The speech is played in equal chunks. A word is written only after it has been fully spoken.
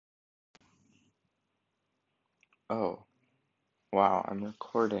Oh, wow, I'm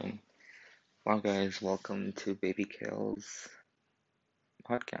recording. Well, guys, welcome to Baby Kale's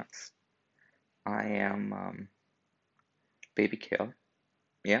podcast. I am Baby Kale.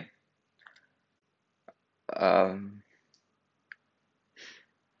 Yeah. Um,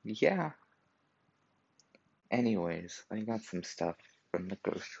 yeah. Anyways, I got some stuff from the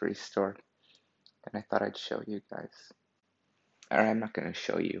grocery store and I thought I'd show you guys. Or I'm not gonna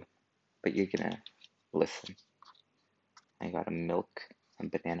show you, but you're gonna listen. I got a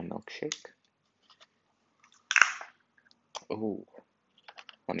banana milkshake. Oh,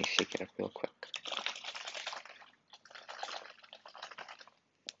 let me shake it up real quick.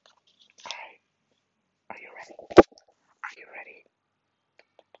 Alright, are you ready? Are you ready?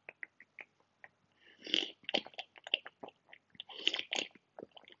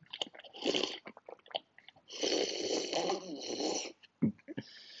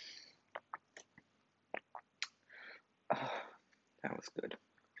 Oh, that was good.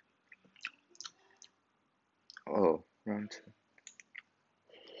 Oh, round two.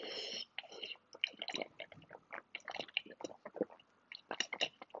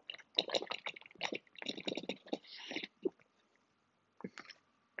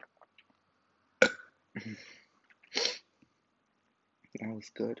 That was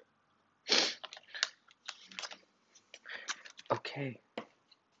good. Okay,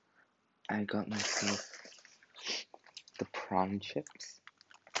 I got myself the prawn chips.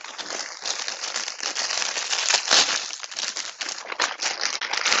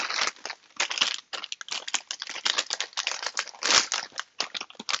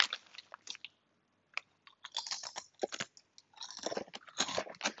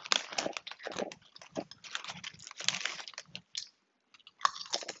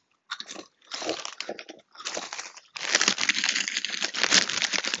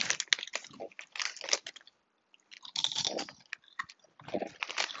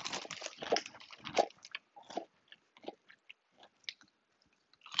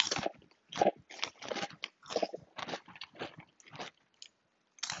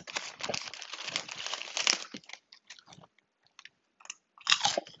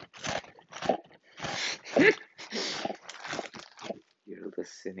 You're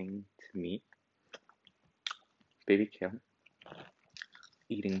listening to me, Baby Kale,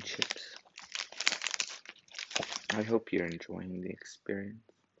 eating chips. I hope you're enjoying the experience.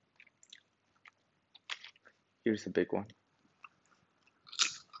 Here's a big one.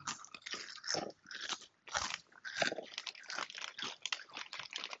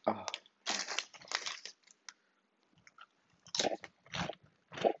 Oh,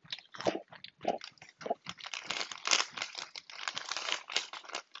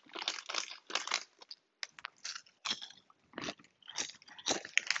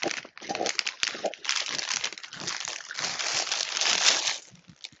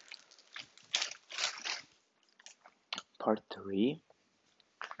 part three.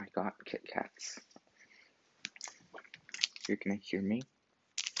 I got Kit Kats. You're gonna hear me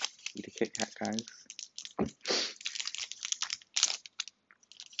eat a Kit Kat, guys.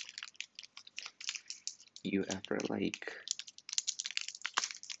 You ever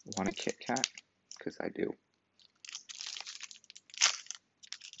want a Kit Kat? Because I do.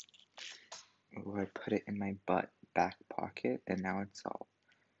 Oh, I put it in my back pocket and now it's all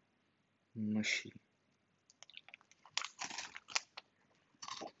mushy.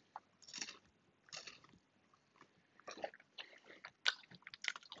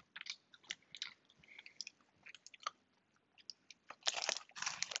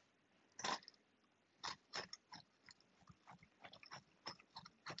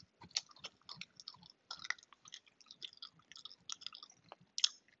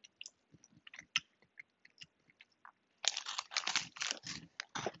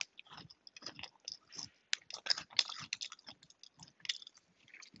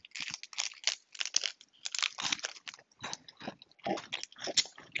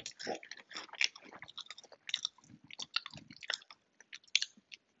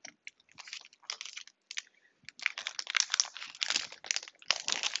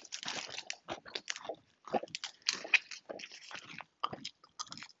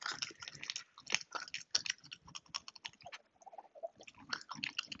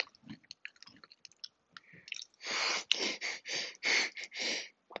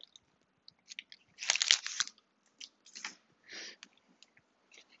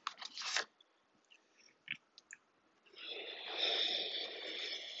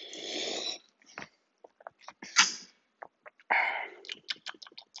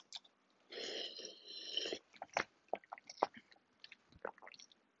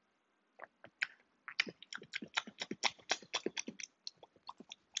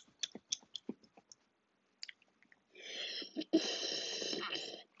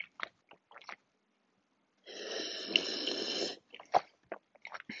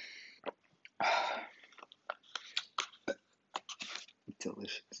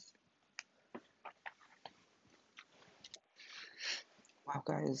 delicious. Wow,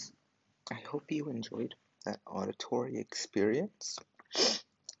 guys, I hope you enjoyed that auditory experience.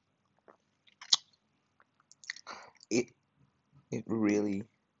 It it really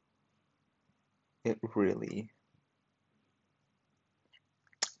it really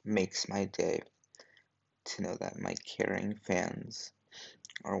makes my day to know that my caring fans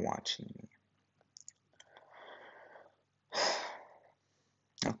are watching me.